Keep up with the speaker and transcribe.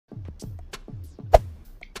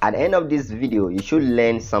At the end of this video, you should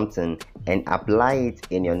learn something and apply it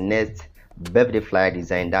in your next birthday flyer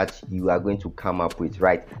design that you are going to come up with,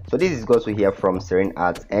 right? So this is also here from Serene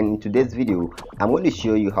Arts, and in today's video I'm going to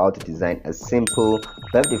show you how to design a simple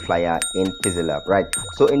birthday flyer in pixellab, right?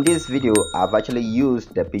 So in this video I've actually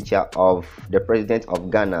used the picture of the president of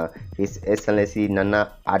Ghana, His Excellency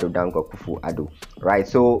Nana Addo Dankwa Akufo-Addo, right?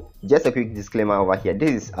 So just a quick disclaimer over here, this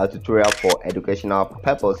is a tutorial for educational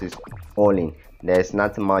purposes only. There's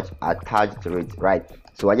nothing much attached to it, right?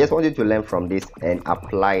 So I just want you to learn from this and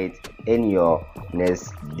apply it in your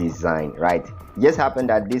next design, right? It just happened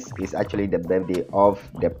that this is actually the birthday of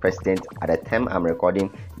the president at the time I'm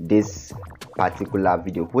recording this particular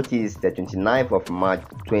video, which is the 29th of March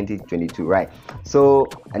 2022, right? So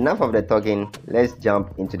enough of the talking, let's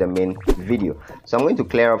jump into the main video. So I'm going to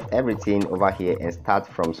clear off everything over here and start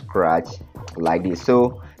from scratch like this.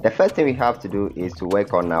 So the first thing we have to do is to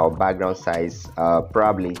work on our background size.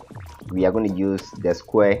 Probably we are going to use the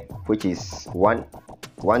square, which is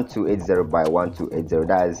 1280 by 1280.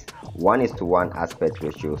 that is 1:1 aspect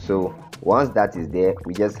ratio. So once that is there,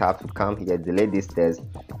 we just have to come here, delete this text.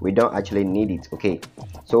 We don't actually need it. Okay,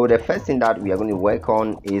 so the first thing that we are going to work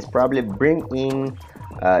on is probably bring in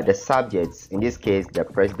the subjects, in this case the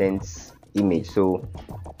president's image. So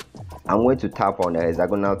I'm going to tap on the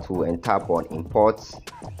hexagonal tool and tap on imports.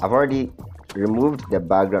 I've already removed the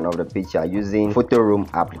background of the picture using photo room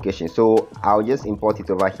application, so I'll just import it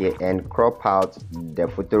over here and crop out the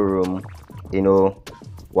photo room,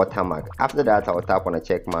 watermark. After that, I'll tap on a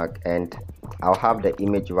check mark and I'll have the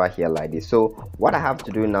image over here like this. So what I have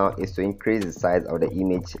to do now is to increase the size of the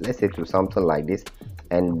image, let's say to something like this,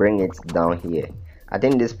 and bring it down here. I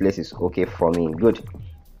think this place is okay for me. Good.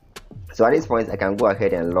 So at this point I can go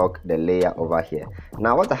ahead and lock the layer over here.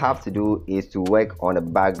 Now what I have to do is to work on the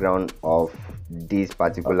background of this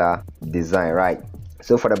particular design, right?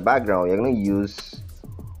 So for the background, you're going to use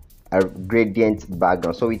a gradient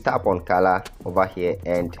background. So we tap on color over here,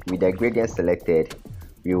 and with the gradient selected,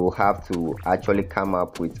 we will have to actually come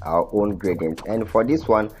up with our own gradient. And for this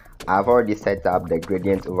one, I've already set up the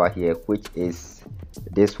gradient over here, which is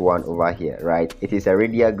this one over here, right? It is a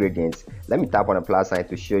radial gradient. Let me tap on a plus sign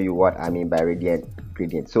to show you what I mean by radial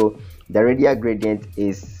gradient. So the radial gradient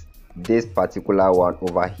is this particular one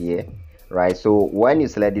over here, right? So when you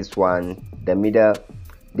select this one, the middle,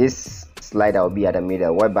 this slider will be at the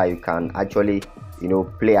middle, whereby you can actually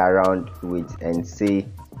play around with and see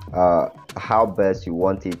how best you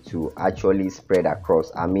want it to actually spread across.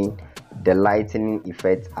 I mean the lightning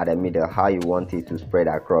effect at the middle, how you want it to spread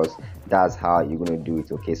across. That's how you're going to do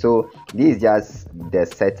it. Okay, so this is just the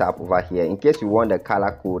setup over here. In case you want the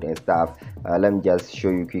color code and stuff, let me just show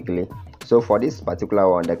you quickly. So for this particular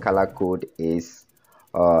one, the color code is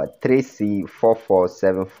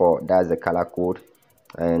 3C4474. that's the color code.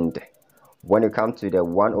 And when you come to the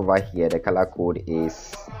one over here, the color code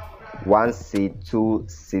is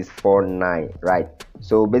 1C2649, right?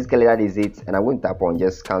 So basically that is it, and I'm going to tap on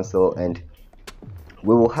just cancel, and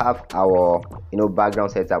we will have our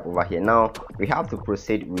background setup over here. Now we have to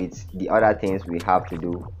proceed with the other things we have to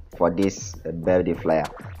do for this birthday flyer.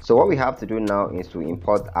 So what we have to do now is to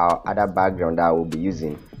import our other background that we'll be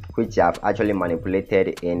using, which I've actually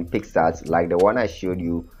manipulated in PixArt, like the one I showed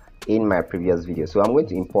you in my previous video. So I'm going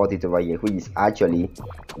to import it over here, which is actually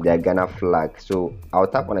the Ghana flag. So I'll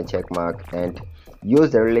tap on a check mark and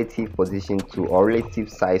use the relative position tool or relative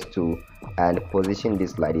size tool and position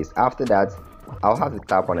this like this. After that, I'll have to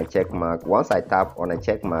tap on a check mark. Once I tap on a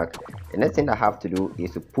check mark, the next thing I have to do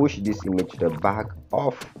is to push this image to the back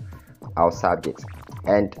of our subject,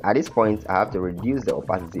 and at this point I have to reduce the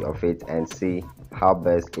opacity of it and see how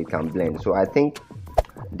best it can blend. So I think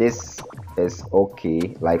this is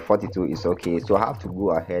okay, like 42 is okay. So I have to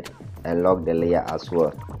go ahead and lock the layer as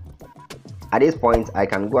well. At this point I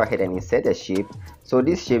can go ahead and insert a shape. So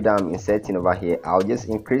this shape that I'm inserting over here, I'll just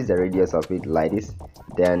increase the radius of it like this,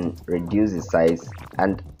 then reduce the size.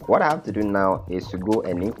 And what I have to do now is to go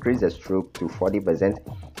and increase the stroke to 40%,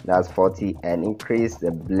 that's 40, and increase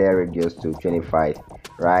the blur radius to 25,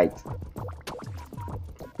 right?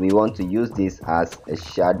 We want to use this as a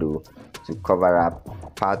shadow to cover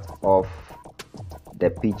up part of the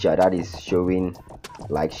picture that is showing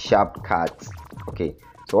like sharp cuts. Okay,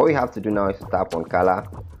 so what we have to do now is to tap on color.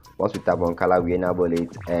 Once we tap on color, we enable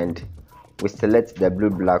it and we select the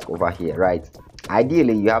blue black over here, right?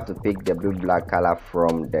 Ideally you have to pick the blue black color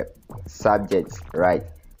from the subject, right?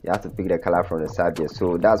 You have to pick the color from the subject.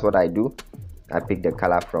 So that's what I do. I pick the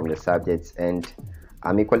color from the subject, and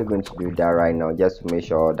I'm equally going to do that right now just to make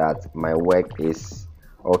sure that my work is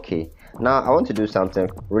okay. Now I want to do something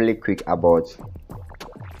really quick about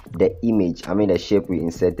the image, I mean the shape we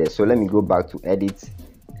inserted. So let me go back to edit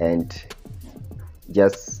and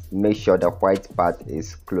just make sure the white part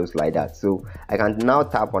is closed like that. So I can now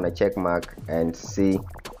tap on a check mark and see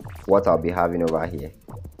what I'll be having over here.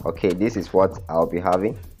 Okay, this is what I'll be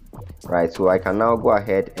having, right? So I can now go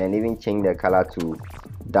ahead and even change the color to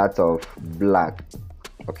that of black,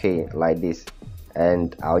 okay, like this,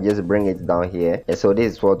 and I'll just bring it down here. And so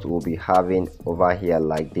this is what we'll be having over here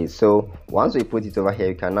like this. So once we put it over here,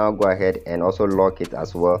 you can now go ahead and also lock it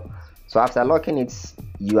as well. So after locking it,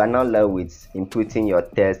 you are now left with inputting your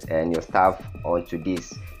text and your stuff onto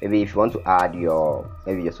this. Maybe if you want to add your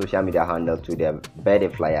social media handle to the birthday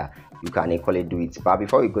flyer, you can equally do it. But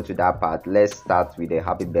before we go to that part, let's start with the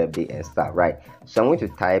happy birthday and start, right? So I'm going to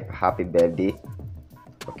type happy birthday.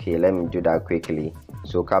 Okay, let me do that quickly.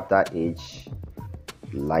 So capital H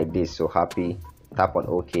like this, so happy, tap on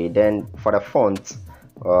OK. Then for the font,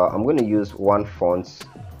 I'm going to use one font,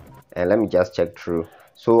 and let me just check through.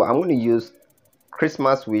 So I'm going to use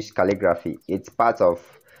Christmas wish calligraphy. It's part of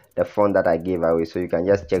the font that I gave away, so you can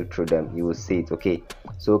just check through them, you will see it. Okay,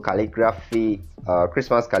 so calligraphy,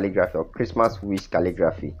 Christmas calligraphy or Christmas wish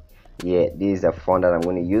calligraphy, yeah, this is the font that I'm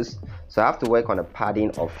going to use. So I have to work on the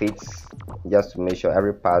padding of it just to make sure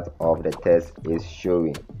every part of the text is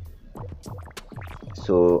showing.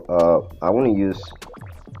 So I want to use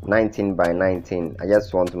 19 by 19. I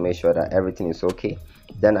just want to make sure that everything is okay.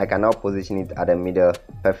 Then I can now position it at the middle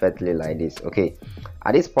perfectly like this. Okay,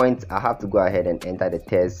 at this point I have to go ahead and enter the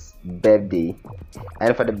text birthday,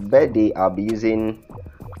 and for the birthday I'll be using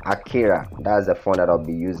Akira. That's the font that I'll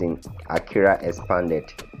be using, Akira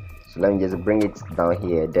expanded. So let me just bring it down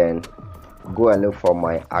here, then go and look for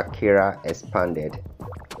my Akira expanded.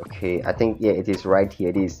 Okay, I think, yeah, it is right here.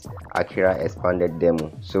 It is Akira expanded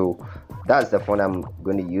demo. So that's the font I'm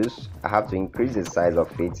going to use. I have to increase the size of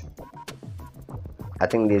it. I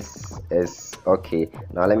think this is okay.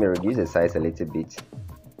 Now let me reduce the size a little bit.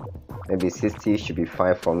 Maybe 60 should be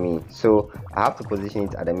fine for me. So I have to position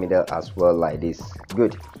it at the middle as well like this.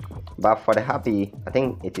 Good. But for the happy, I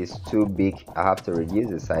think it is too big. I have to reduce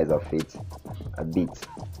the size of it a bit.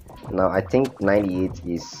 Now I think 98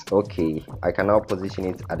 is okay. I can now position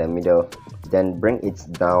it at the middle, then bring it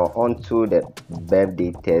down onto the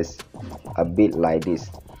birthday text a bit like this.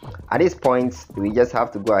 At this point, we just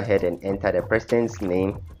have to go ahead and enter the president's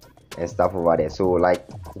name and stuff over there. So like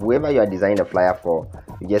whoever you are designing the flyer for,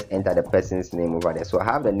 you just enter the person's name over there. So I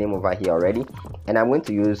have the name over here already, and I'm going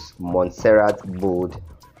to use Montserrat bold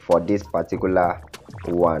for this particular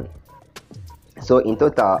one. So in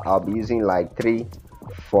total I'll be using like 3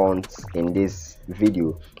 fonts in this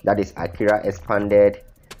video, that is Akira expanded,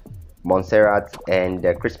 Montserrat, and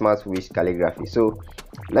the Christmas wish calligraphy. So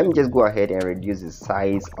let me just go ahead and reduce the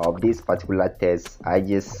size of this particular text I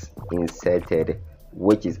just inserted,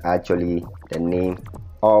 which is actually the name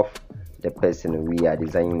of the person we are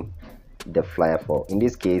designing the flyer for, in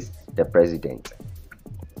this case the president.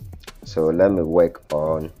 So let me work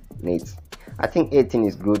on it. I think 18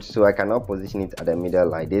 is good, so I can now position it at the middle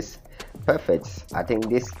like this. Perfect. I think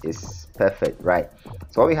this is perfect, right?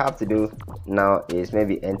 So what we have to do now is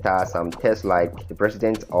maybe enter some text like the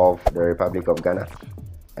president of the Republic of Ghana.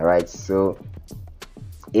 All right, so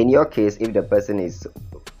in your case, if the person is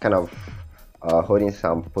kind of holding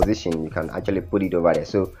some position, you can actually put it over there.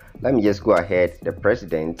 So let me just go ahead, the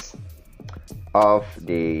president of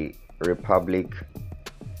the Republic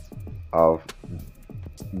of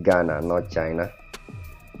Ghana, not China,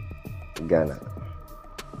 Ghana.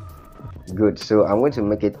 Good. So I'm going to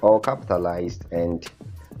make it all capitalized and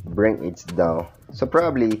bring it down. So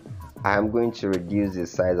probably I am going to reduce the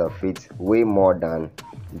size of it way more than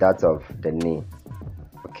that of the name.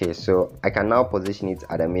 Okay, so I can now position it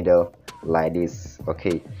at the middle like this.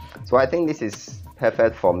 Okay, so I think this is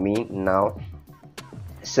perfect for me now.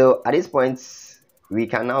 So at this point we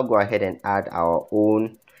can now go ahead and add our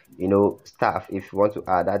own stuff. If you want to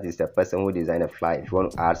add, that is the person who designed a flyer. If you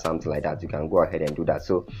want to add something like that, you can go ahead and do that.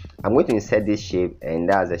 So I'm going to insert this shape, and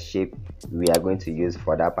that's the shape we are going to use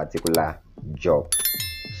for that particular job.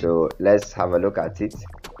 So let's have a look at it.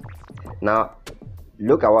 Now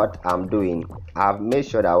look at what I'm doing. I've made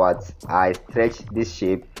sure that I stretch this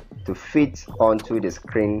shape to fit onto the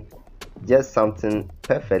screen, just something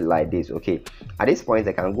perfect like this. Okay, at this point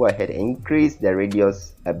I can go ahead and increase the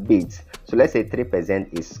radius a bit. So let's say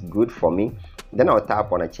 3% is good for me. Then I'll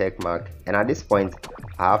tap on a check mark, and at this point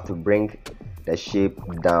I have to bring the shape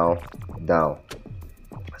down.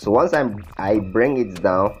 So once I bring it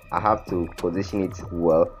down, I have to position it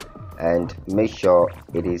well and make sure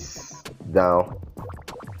it is down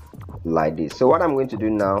like this. So what I'm going to do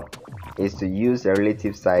now is to use the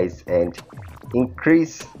relative size and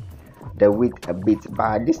increase the width a bit,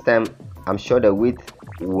 but this time I'm sure the width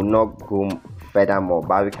will not go furthermore,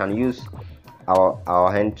 but we can use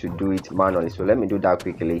our hand to do it manually. So let me do that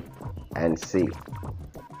quickly and see.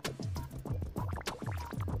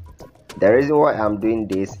 The reason why I'm doing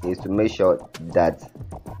this is to make sure that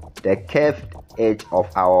the curved edge of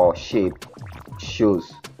our shape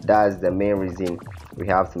shows. That's the main reason we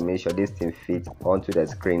have to make sure this thing fits onto the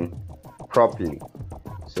screen properly.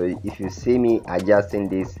 So if you see me adjusting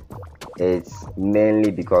this, it's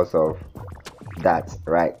mainly because of that,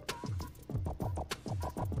 right?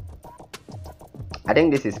 I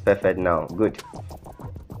think this is perfect now. Good.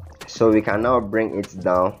 So we can now bring it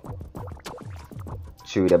down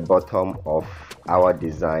to the bottom of our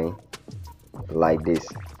design like this.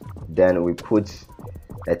 Then we put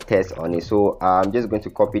a text on it. So I'm just going to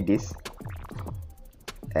copy this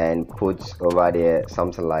and put over there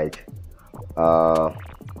something like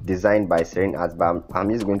designed by Serene Arts, but I'm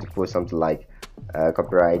just going to put something like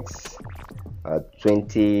copyrights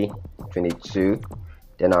 2022.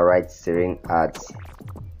 Then I'll write Serene Arts,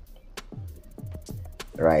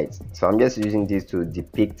 right? So I'm just using this to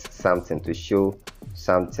depict something, to show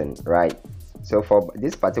something, right? So for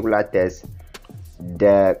this particular text,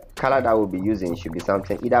 the color that we'll be using should be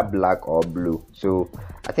something either black or blue. So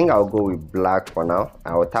I think I'll go with black for now.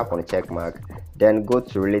 I will tap on the check mark, then go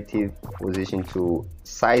to relative position to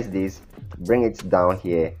size this, bring it down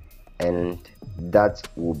here, and that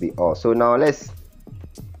will be all. So now let's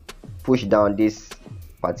push down this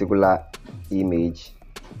particular image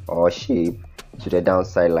or shape to the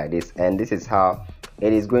downside like this, and this is how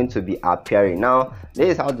it is going to be appearing. Now this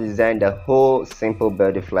is how to design the whole simple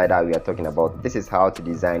butterfly that we are talking about. This is how to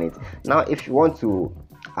design it. Now if you want to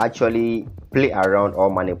actually play around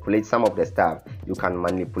or manipulate some of the stuff, you can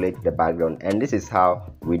manipulate the background, and this is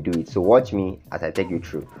how we do it. So watch me as I take you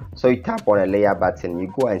through. So you tap on a layer button,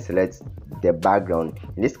 you go and select the background,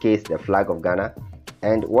 in this case the flag of Ghana,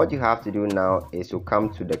 and what you have to do now is to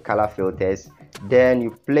come to the color filters, then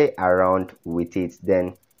you play around with it,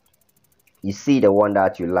 then you see the one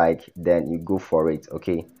that you like, then you go for it.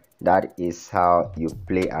 Okay, that is how you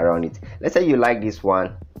play around it. Let's say you like this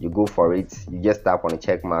one, you go for it, you just tap on the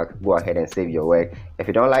check mark, go ahead and save your work. If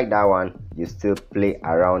you don't like that one, you still play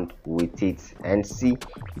around with it and see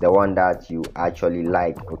the one that you actually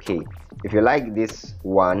like. Okay, if you like this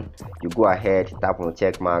one, you go ahead, tap on the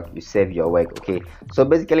check mark, you save your work. Okay, so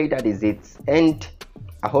basically that is it, and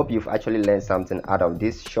I hope you've actually learned something out of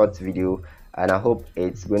this short video, and I hope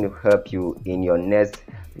it's going to help you in your next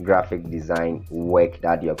graphic design work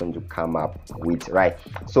that you're going to come up with, right?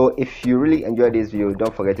 So if you really enjoyed this video,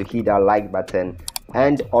 don't forget to hit that like button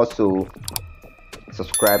and also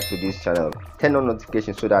subscribe to this channel, turn on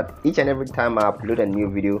notifications so that each and every time I upload a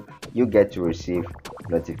new video, you get to receive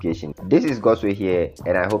notification. This is Godsway here,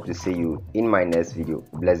 and I hope to see you in my next video.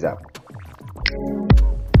 Bless up.